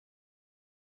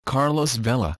Carlos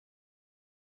Vela.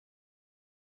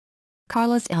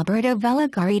 Carlos Alberto Vela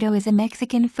Garrido is a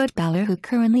Mexican footballer who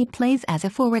currently plays as a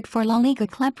forward for La Liga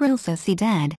club Real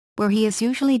Sociedad, where he is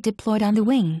usually deployed on the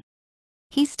wing.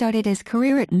 He started his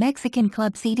career at Mexican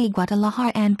club CD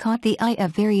Guadalajara and caught the eye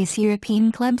of various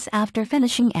European clubs after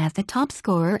finishing as the top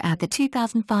scorer at the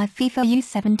 2005 FIFA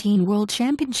U-17 World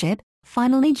Championship,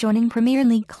 finally joining Premier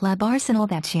League club Arsenal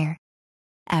that year.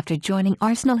 After joining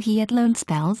Arsenal, he had loan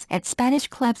spells at Spanish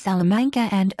club Salamanca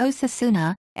and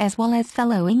Osasuna, as well as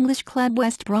fellow English club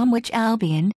West Bromwich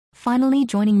Albion, finally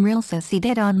joining Real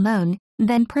Sociedad on loan,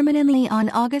 then permanently on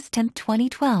August 10,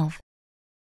 2012.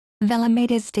 Vela made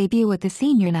his debut with the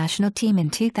senior national team in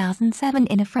 2007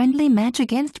 in a friendly match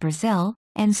against Brazil,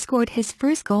 and scored his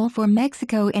first goal for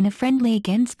Mexico in a friendly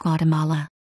against Guatemala.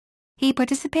 He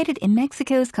participated in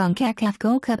Mexico's CONCACAF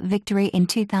Gold Cup victory in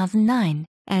 2009,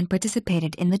 and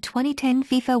participated in the 2010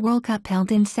 FIFA World Cup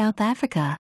held in South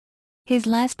Africa. His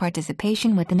last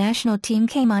participation with the national team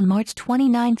came on March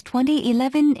 29,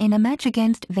 2011 in a match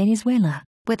against Venezuela,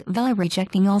 with Vela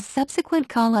rejecting all subsequent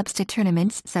call-ups to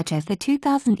tournaments such as the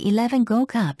 2011 Gold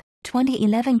Cup,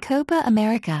 2011 Copa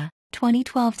América,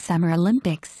 2012 Summer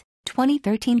Olympics,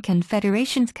 2013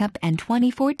 Confederations Cup and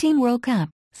 2014 World Cup,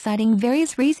 citing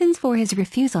various reasons for his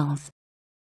refusals.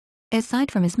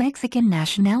 Aside from his Mexican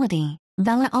nationality,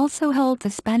 Vela also holds a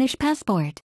Spanish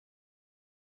passport.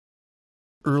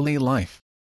 Early life.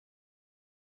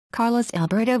 Carlos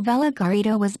Alberto Vela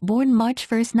Garrido was born March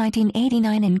 1,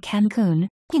 1989 in Cancun,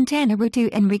 Quintana Roo to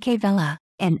Enrique Vela,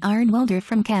 an iron welder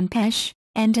from Campeche,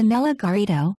 and Anela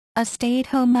Garrido, a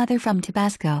stay-at-home mother from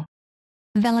Tabasco.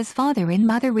 Vela's father and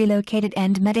mother relocated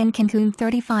and met in Cancun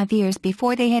 35 years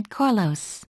before they had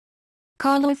Carlos.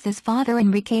 Carlos's father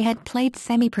Enrique had played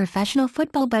semi-professional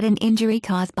football, but an injury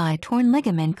caused by a torn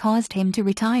ligament caused him to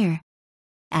retire.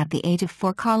 At the age of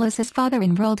 4, Carlos's father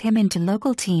enrolled him into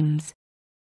local teams.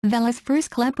 Vela's first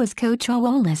club was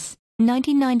Cochoahualas,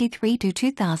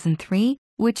 1993-2003,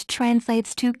 which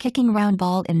translates to kicking round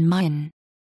ball in Mayan.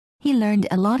 He learned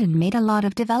a lot and made a lot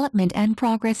of development and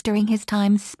progress during his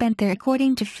time spent there,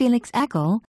 according to Felix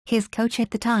Acol, his coach at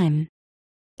the time.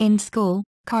 In school,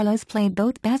 Carlos played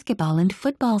both basketball and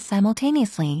football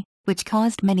simultaneously, which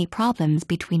caused many problems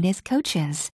between his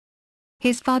coaches.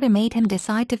 His father made him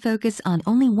decide to focus on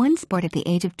only one sport at the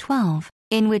age of 12,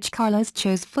 in which Carlos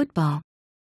chose football.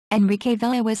 Enrique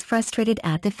Vela was frustrated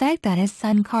at the fact that his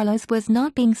son Carlos was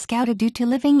not being scouted due to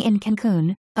living in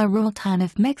Cancun, a rural town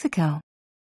of Mexico.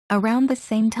 Around the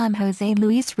same time, José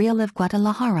Luis Real of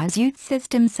Guadalajara's youth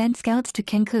system sent scouts to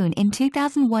Cancun in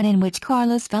 2001, in which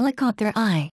Carlos Vela caught their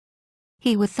eye.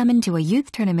 He was summoned to a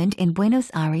youth tournament in Buenos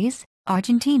Aires,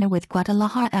 Argentina, with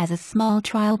Guadalajara as a small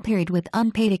trial period with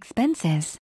unpaid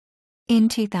expenses. In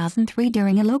 2003,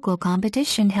 during a local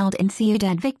competition held in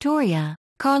Ciudad Victoria,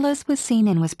 Carlos was seen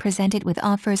and was presented with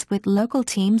offers with local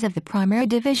teams of the Primera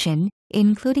Division,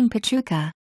 including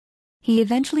Pachuca. He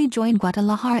eventually joined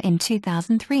Guadalajara in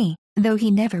 2003, though he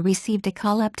never received a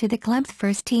call-up to the club's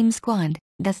first-team squad,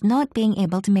 thus not being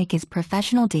able to make his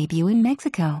professional debut in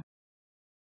Mexico.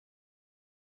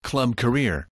 Club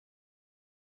career.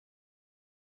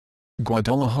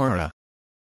 Guadalajara.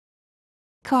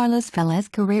 Carlos Vela's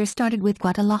career started with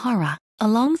Guadalajara,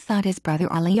 alongside his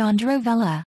brother Alejandro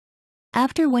Vela.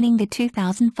 After winning the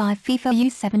 2005 FIFA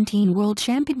U-17 World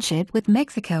Championship with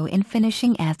Mexico and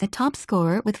finishing as the top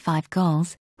scorer with 5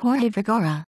 goals, Jorge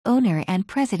Vergara, owner and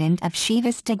president of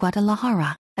Chivas de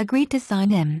Guadalajara, agreed to sign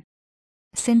him.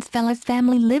 Since Vela's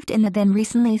family lived in the then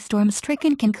recently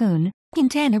storm-stricken Cancun,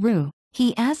 Quintana Roo,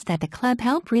 he asked that the club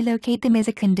help relocate them as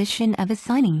a condition of his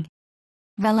signing.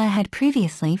 Vela had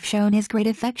previously shown his great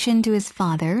affection to his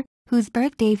father, whose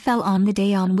birthday fell on the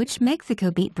day on which Mexico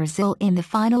beat Brazil in the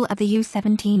final of the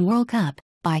U-17 World Cup,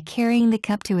 by carrying the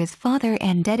cup to his father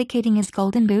and dedicating his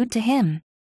golden boot to him.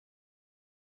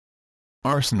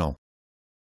 Arsenal.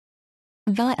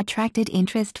 Vela attracted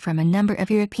interest from a number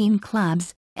of European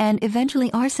clubs, and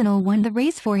eventually Arsenal won the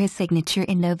race for his signature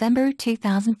in November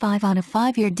 2005 on a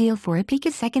 5-year deal for a peak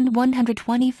second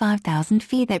 £125,000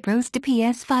 fee that rose to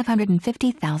PS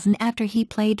 £550,000 after he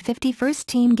played 50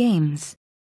 first-team games.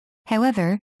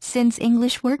 However, since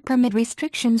English work permit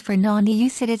restrictions for non-EU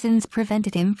citizens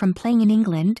prevented him from playing in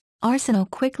England, Arsenal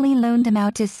quickly loaned him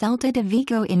out to Celta de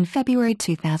Vigo in February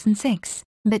 2006,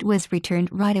 but was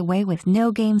returned right away with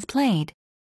no games played.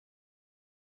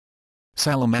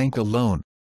 Salamanca loan.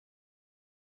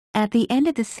 At the end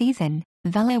of the season,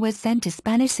 Vela was sent to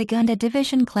Spanish Segunda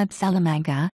Division club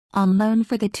Salamanca, on loan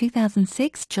for the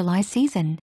 2006 July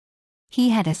season.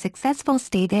 He had a successful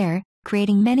stay there,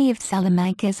 creating many of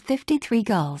Salamanca's 53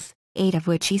 goals, 8 of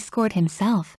which he scored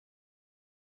himself.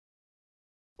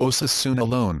 Osasuna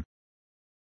loan.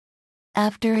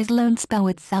 After his loan spell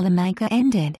with Salamanca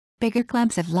ended, bigger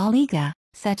clubs of La Liga,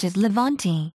 such as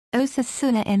Levante,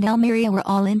 Osasuna and Almeria were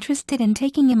all interested in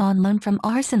taking him on loan from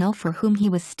Arsenal, for whom he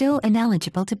was still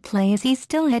ineligible to play as he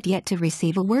still had yet to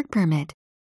receive a work permit.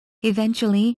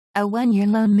 Eventually, a one-year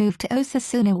loan move to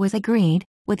Osasuna was agreed,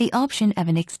 with the option of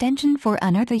an extension for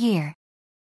another year.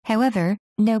 However,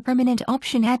 no permanent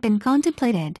option had been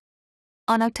contemplated.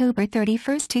 On October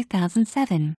 31,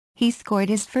 2007, he scored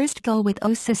his first goal with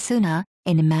Osasuna,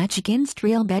 in a match against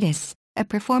Real Betis, a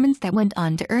performance that went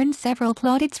on to earn several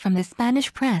plaudits from the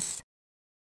Spanish press.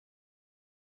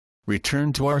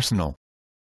 Return to Arsenal.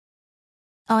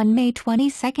 On May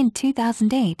 22,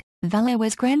 2008, Vela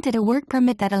was granted a work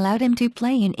permit that allowed him to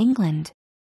play in England.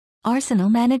 Arsenal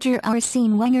manager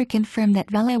Arsene Wenger confirmed that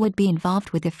Vela would be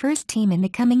involved with the first team in the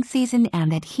coming season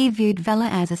and that he viewed Vela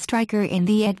as a striker in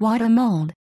the Eduardo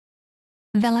mold.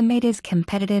 Vela made his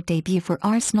competitive debut for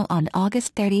Arsenal on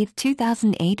August 30,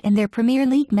 2008 in their Premier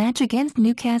League match against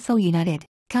Newcastle United,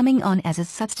 coming on as a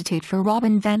substitute for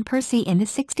Robin van Persie in the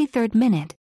 63rd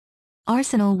minute.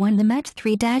 Arsenal won the match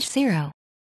 3-0.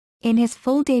 In his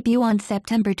full debut on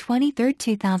September 23,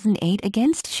 2008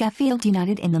 against Sheffield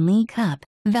United in the League Cup,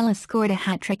 Vela scored a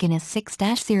hat-trick in a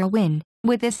 6-0 win,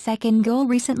 with his second goal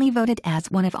recently voted as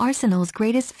one of Arsenal's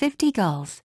greatest 50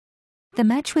 goals. The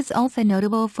match was also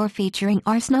notable for featuring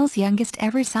Arsenal's youngest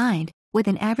ever side, with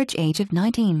an average age of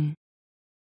 19.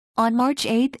 On March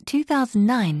 8,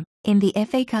 2009, in the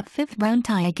FA Cup fifth-round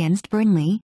tie against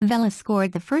Burnley, Vela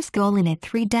scored the first goal in a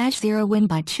 3-0 win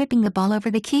by chipping the ball over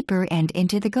the keeper and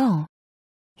into the goal.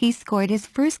 He scored his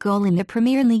first goal in the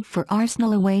Premier League for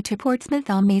Arsenal away to Portsmouth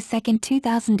on May 2,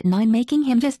 2009, making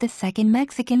him just the second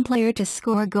Mexican player to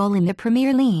score a goal in the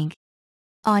Premier League.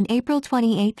 On April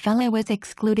 28, Vela was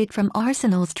excluded from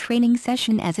Arsenal's training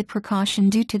session as a precaution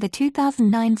due to the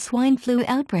 2009 swine flu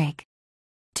outbreak.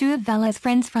 Two of Vela's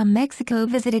friends from Mexico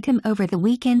visited him over the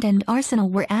weekend and Arsenal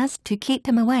were asked to keep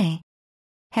him away.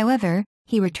 However,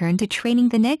 he returned to training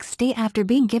the next day after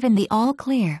being given the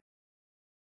all-clear.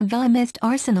 Vela missed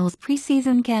Arsenal's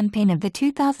pre-season campaign of the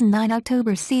 2009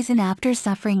 October season after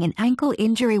suffering an ankle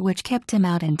injury which kept him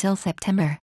out until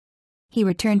September. He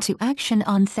returned to action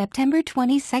on September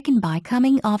 22 by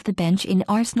coming off the bench in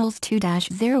Arsenal's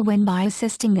 2-0 win by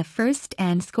assisting the first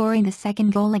and scoring the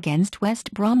second goal against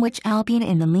West Bromwich Albion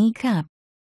in the League Cup.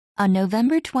 On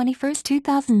November 21,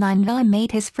 2009, Vela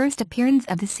made his first appearance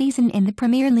of the season in the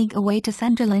Premier League away to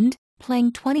Sunderland,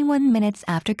 playing 21 minutes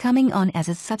after coming on as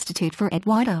a substitute for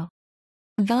Eduardo.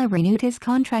 Vela renewed his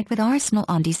contract with Arsenal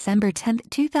on December 10,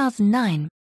 2009.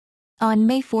 On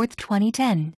May 4,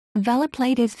 2010, Vela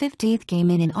played his 50th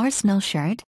game in an Arsenal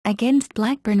shirt, against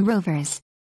Blackburn Rovers.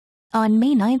 On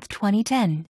May 9,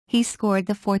 2010, he scored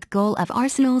the fourth goal of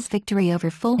Arsenal's victory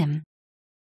over Fulham.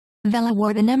 Vela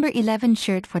wore the number 11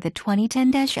 shirt for the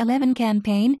 2010-11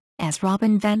 campaign, as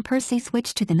Robin van Persie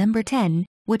switched to the number 10,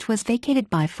 which was vacated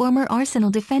by former Arsenal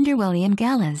defender William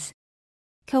Gallas.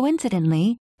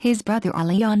 Coincidentally, his brother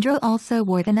Alejandro also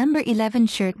wore the number 11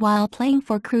 shirt while playing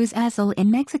for Cruz Azul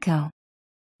in Mexico.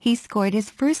 He scored his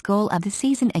first goal of the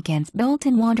season against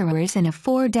Bolton Wanderers in a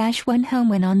 4-1 home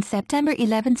win on September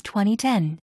 11,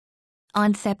 2010.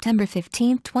 On September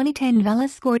 15, 2010, Vela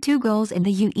scored 2 goals in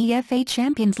the UEFA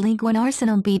Champions League when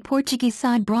Arsenal beat Portuguese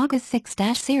side Braga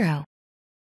 6-0.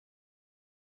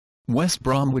 West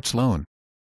Bromwich loan.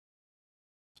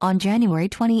 On January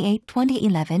 28,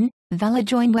 2011, Vela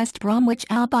joined West Bromwich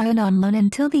Albion on loan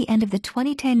until the end of the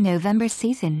 2010 November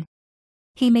season.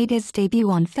 He made his debut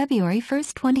on February 1,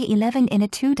 2011 in a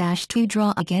 2-2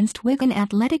 draw against Wigan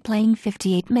Athletic, playing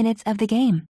 58 minutes of the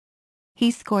game. He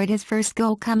scored his first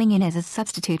goal coming in as a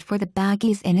substitute for the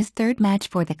Baggies in his third match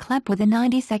for the club with a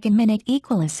 92nd minute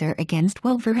equaliser against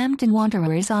Wolverhampton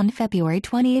Wanderers on February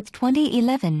 20,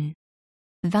 2011.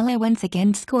 Vela once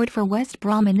again scored for West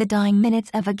Brom in the dying minutes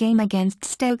of a game against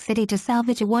Stoke City to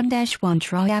salvage a 1-1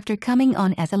 draw after coming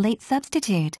on as a late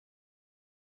substitute.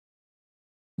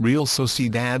 Real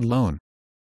Sociedad loan.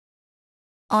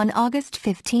 On August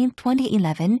 15,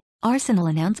 2011, Arsenal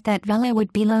announced that Vela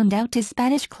would be loaned out to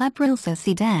Spanish club Real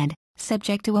Sociedad,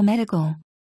 subject to a medical.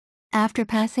 After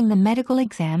passing the medical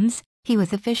exams, he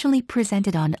was officially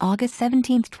presented on August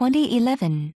 17,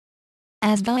 2011.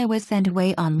 As Vela was sent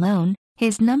away on loan,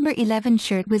 his number 11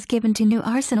 shirt was given to new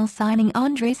Arsenal signing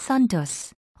Andres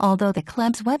Santos, although the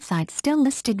club's website still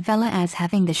listed Vela as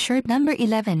having the shirt number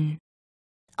 11.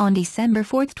 On December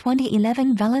 4,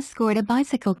 2011, Vela scored a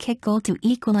bicycle kick goal to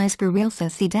equalize for Real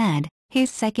Sociedad, his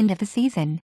second of the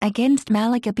season, against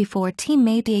Malaga before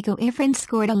teammate Diego Ifrin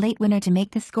scored a late winner to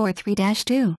make the score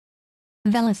 3-2.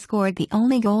 Vela scored the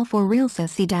only goal for Real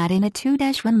Sociedad in a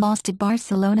 2-1 loss to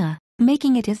Barcelona,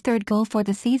 making it his third goal for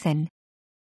the season.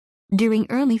 During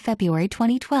early February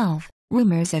 2012,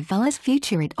 rumors of Vela's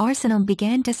future at Arsenal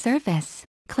began to surface,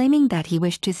 claiming that he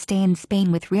wished to stay in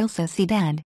Spain with Real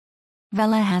Sociedad.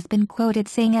 Vela has been quoted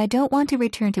saying, "I don't want to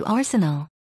return to Arsenal.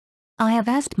 I have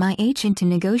asked my agent to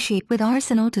negotiate with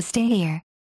Arsenal to stay here."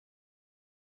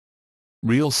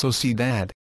 Real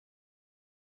Sociedad.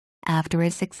 After a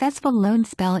successful loan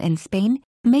spell in Spain,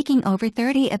 making over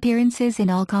 30 appearances in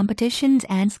all competitions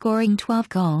and scoring 12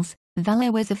 goals,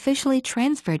 Vela was officially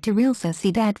transferred to Real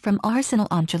Sociedad from Arsenal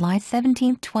on July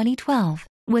 17, 2012,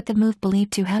 with the move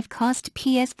believed to have cost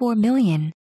 £4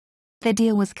 million. The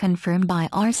deal was confirmed by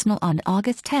Arsenal on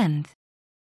August 10.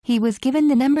 He was given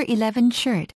the number 11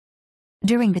 shirt.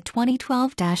 During the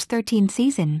 2012-13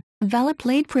 season, Vela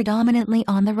played predominantly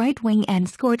on the right wing and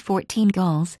scored 14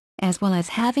 goals, as well as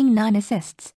having 9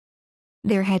 assists.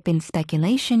 There had been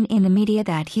speculation in the media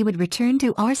that he would return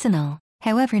to Arsenal,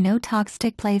 however no talks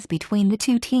took place between the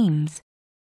two teams.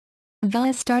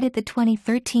 Vela started the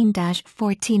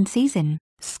 2013-14 season,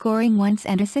 scoring once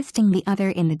and assisting the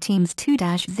other in the team's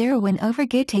 2-0 win over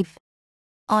Getafe.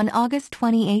 On August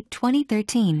 28,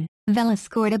 2013, Vela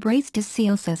scored a brace to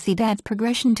seal Sociedad's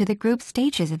progression to the group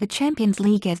stages of the Champions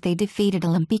League as they defeated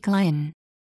Olympique Lyon.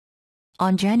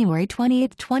 On January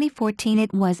 28, 2014,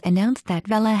 it was announced that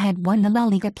Vela had won the La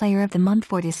Liga Player of the Month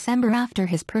for December after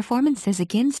his performances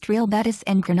against Real Betis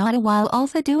and Granada, while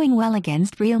also doing well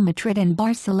against Real Madrid and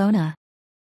Barcelona.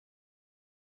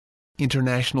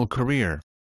 International career.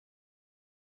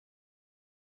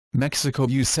 Mexico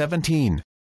U-17.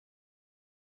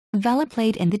 Vela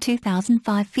played in the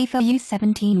 2005 FIFA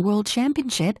U-17 World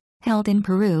Championship, held in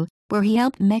Peru, where he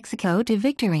helped Mexico to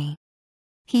victory.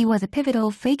 He was a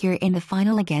pivotal figure in the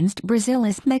final against Brazil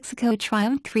as Mexico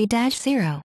triumphed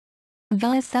 3-0.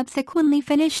 Vela subsequently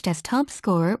finished as top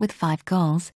scorer with 5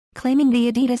 goals, claiming the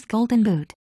Adidas Golden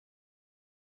Boot.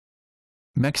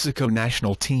 Mexico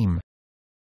national team.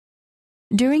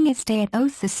 During his stay at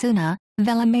Osasuna,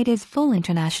 Vela made his full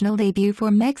international debut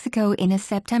for Mexico in a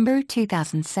September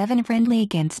 2007 friendly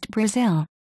against Brazil.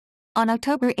 On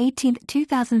October 18,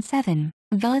 2007,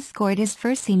 Vela scored his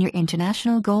first senior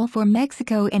international goal for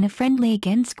Mexico in a friendly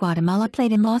against Guatemala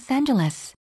played in Los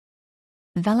Angeles.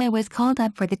 Vela was called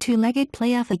up for the two-legged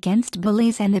playoff against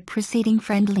Belize and the preceding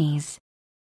friendlies.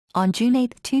 On June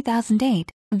 8,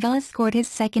 2008, Vela scored his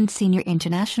second senior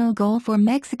international goal for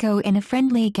Mexico in a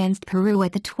friendly against Peru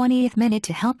at the 20th minute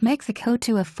to help Mexico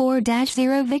to a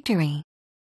 4-0 victory.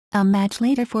 A match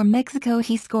later for Mexico,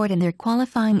 he scored in their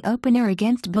qualifying opener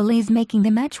against Belize, making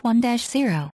the match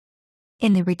 1-0.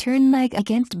 In the return leg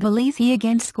against Belize, he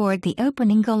again scored the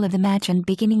opening goal of the match and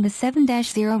beginning the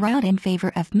 7-0 rout in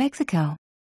favor of Mexico.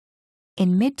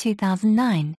 In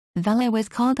mid-2009, Vela was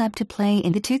called up to play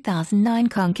in the 2009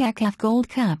 CONCACAF World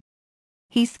Cup.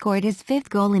 He scored his 5th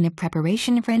goal in a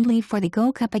preparation friendly for the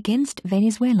Gold Cup against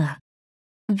Venezuela.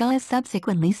 Vela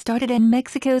subsequently started in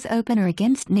Mexico's opener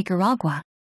against Nicaragua.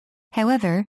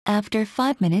 However, after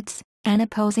 5 minutes, an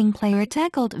opposing player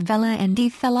tackled Vela and he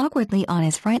fell awkwardly on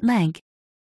his right leg.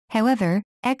 However,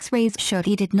 X-rays showed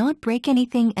he did not break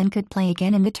anything and could play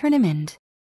again in the tournament.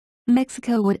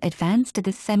 Mexico would advance to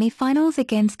the semi-finals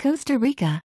against Costa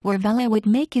Rica, where Vela would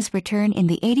make his return in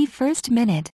the 81st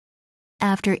minute.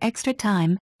 After extra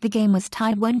time, the game was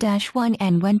tied 1-1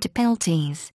 and went to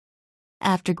penalties.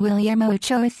 After Guillermo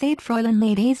Ochoa saved Froilan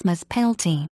Ledesma's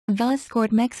penalty, Vela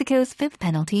scored Mexico's 5th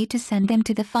penalty to send them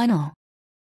to the final.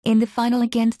 In the final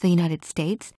against the United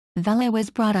States, Vela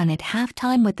was brought on at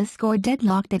halftime with the score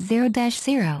deadlocked at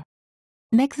 0-0.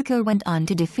 Mexico went on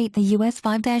to defeat the US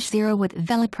 5-0 with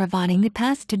Vela providing the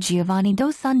pass to Giovanni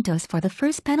Dos Santos for the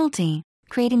first penalty,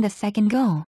 creating the second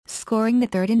goal, scoring the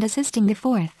third and assisting the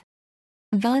fourth.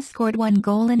 Vela scored 1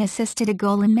 goal and assisted a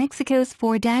goal in Mexico's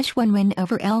 4-1 win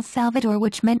over El Salvador,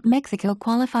 which meant Mexico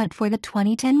qualified for the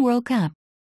 2010 World Cup.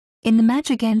 In the match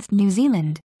against New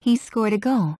Zealand, he scored a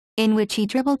goal, in which he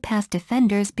dribbled past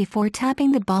defenders before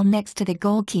tapping the ball next to the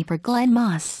goalkeeper Glenn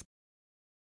Moss.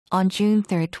 On June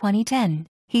 3, 2010,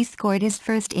 he scored his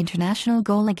first international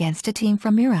goal against a team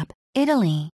from Europe,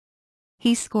 Italy.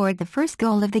 He scored the first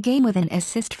goal of the game with an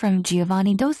assist from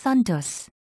Giovanni Dos Santos.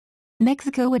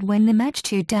 Mexico would win the match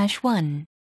 2-1.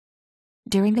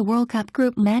 During the World Cup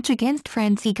group match against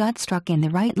France, he got struck in the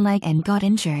right leg and got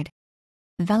injured.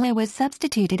 Vela was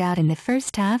substituted out in the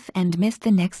first half and missed the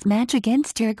next match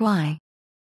against Uruguay.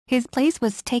 His place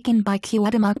was taken by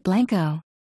Cuauhtemoc Blanco.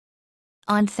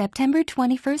 On September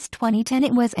 21, 2010,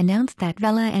 it was announced that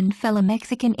Vela and fellow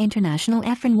Mexican international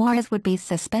Efrain Juarez would be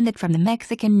suspended from the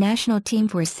Mexican national team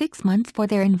for 6 months for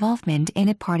their involvement in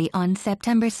a party on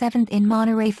September 7 in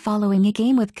Monterrey following a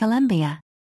game with Colombia.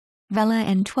 Vela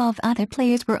and 12 other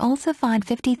players were also fined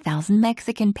 50,000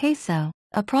 Mexican peso,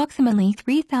 approximately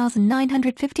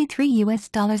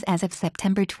 $3,953 as of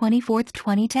September 24,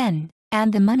 2010,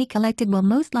 and the money collected will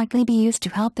most likely be used to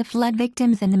help the flood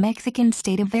victims in the Mexican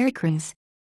state of Veracruz.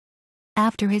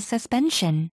 After his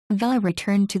suspension, Vela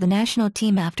returned to the national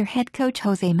team after head coach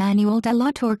José Manuel de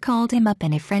la Torre called him up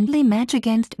in a friendly match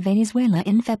against Venezuela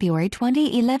in February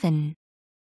 2011.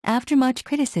 After much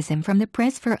criticism from the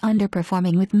press for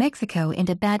underperforming with Mexico and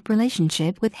a bad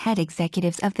relationship with head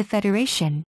executives of the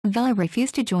federation, Vela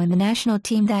refused to join the national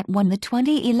team that won the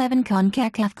 2011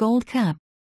 CONCACAF Gold Cup.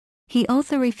 He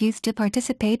also refused to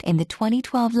participate in the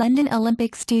 2012 London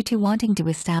Olympics due to wanting to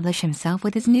establish himself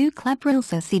with his new club Real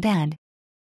Sociedad.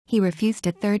 He refused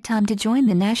a third time to join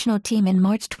the national team in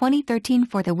March 2013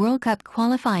 for the World Cup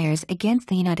qualifiers against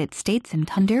the United States and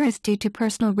Honduras due to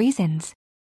personal reasons.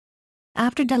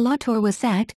 After de la Torre was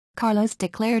sacked, Carlos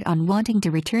declared on wanting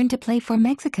to return to play for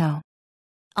Mexico.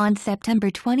 On September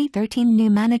 2013, new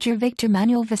manager Victor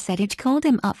Manuel Vucetich called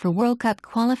him up for World Cup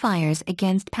qualifiers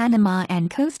against Panama and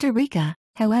Costa Rica,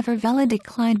 however Vela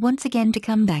declined once again to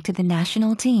come back to the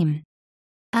national team.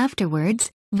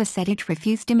 Afterwards, Vucetich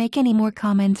refused to make any more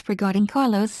comments regarding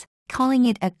Carlos, calling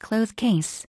it a closed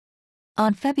case.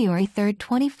 On February 3,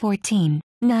 2014,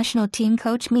 national team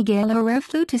coach Miguel Herrera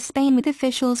flew to Spain with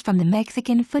officials from the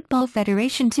Mexican Football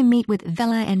Federation to meet with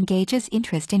Vela and gauge his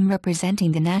interest in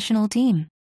representing the national team.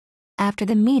 After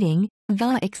the meeting,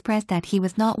 Vela expressed that he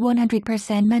was not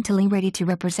 100% mentally ready to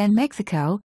represent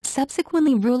Mexico,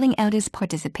 subsequently ruling out his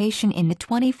participation in the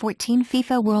 2014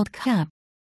 FIFA World Cup.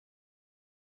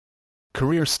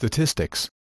 Career statistics.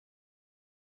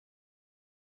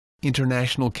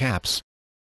 International caps.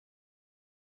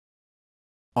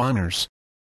 Honors.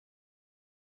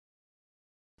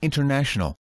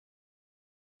 International.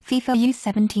 FIFA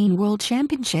U-17 World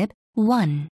Championship,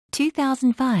 1,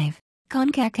 2005.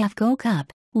 CONCACAF Gold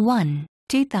Cup, 1,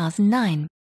 2009.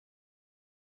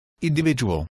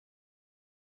 Individual.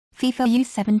 FIFA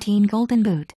U-17 Golden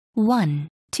Boot, 1,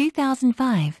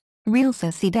 2005. Real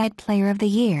Sociedad Player of the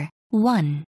Year,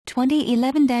 1,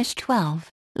 2011-12.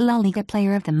 La Liga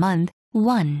Player of the Month,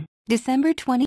 1, December 20.